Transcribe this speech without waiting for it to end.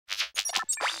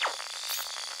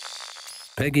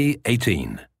Peggy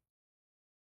 18.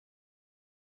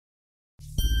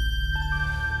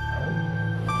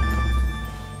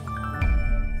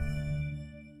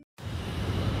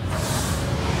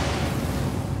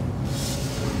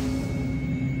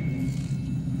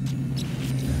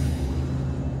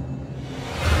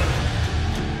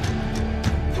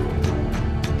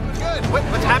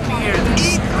 What's happening here?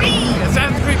 E3!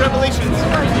 Assassin's Creed Revelations!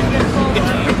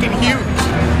 It's freaking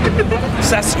huge!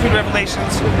 Assassin's Creed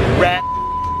Revelations, rat.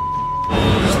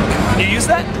 Can you use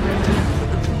that?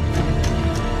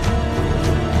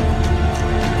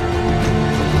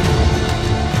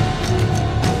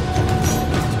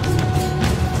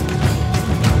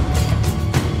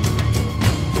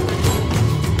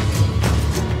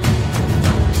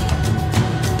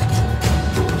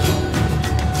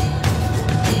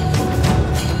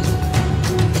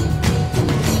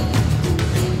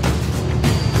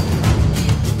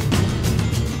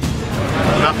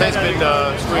 He's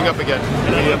been screwing up again.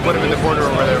 You put him in the corner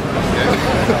over there.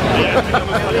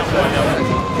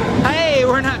 Hey,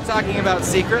 we're not talking about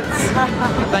secrets.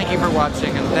 Thank you for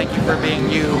watching and thank you for being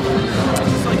you.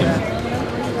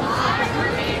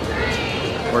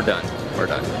 We're done. We're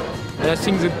done. And I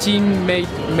think the team made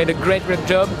a great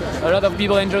job. A lot of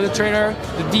people enjoyed the trailer,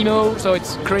 the demo, so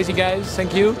it's crazy, guys.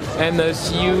 Thank you. And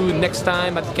see you next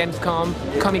time at Gamescom,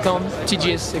 Comic-Con,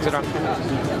 TGS, etc.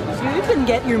 Do you even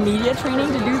get your media training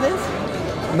to do this?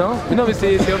 Non, mais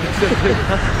c'est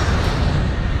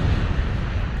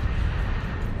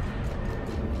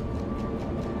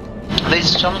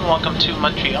Ladies and gentlemen, welcome to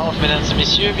Montreal. Mesdames et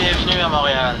messieurs, bienvenue à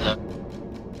Montréal.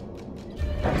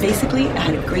 Basically, I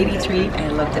had a great E3 and I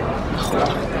loved it the whole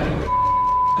time.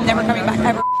 I'm never coming back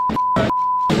ever.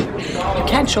 You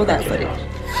can't show that footage.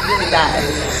 It's really bad.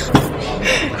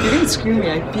 You didn't screw me,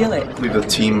 I feel it. I believe the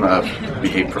team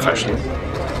behaved professionally.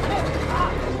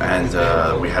 And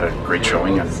we had a great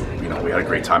showing, and we had a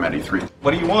great time at E3.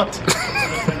 What do you want?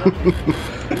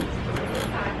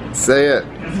 Say it.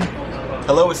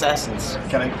 Hello, assassins.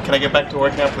 Can I get back to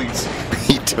work now, please?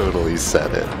 He totally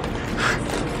said it.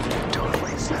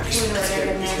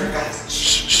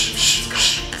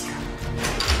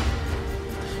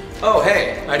 Oh,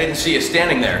 hey, I didn't see you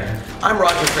standing there. I'm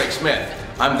Roger Craig Smith.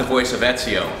 I'm the voice of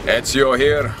Ezio. Ezio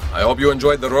here. I hope you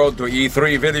enjoyed the road to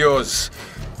E3 videos.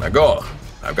 Now go.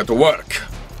 I've got to work.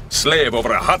 Slave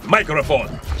over a hot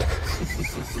microphone.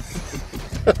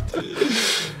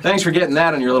 Thanks for getting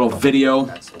that on your little video.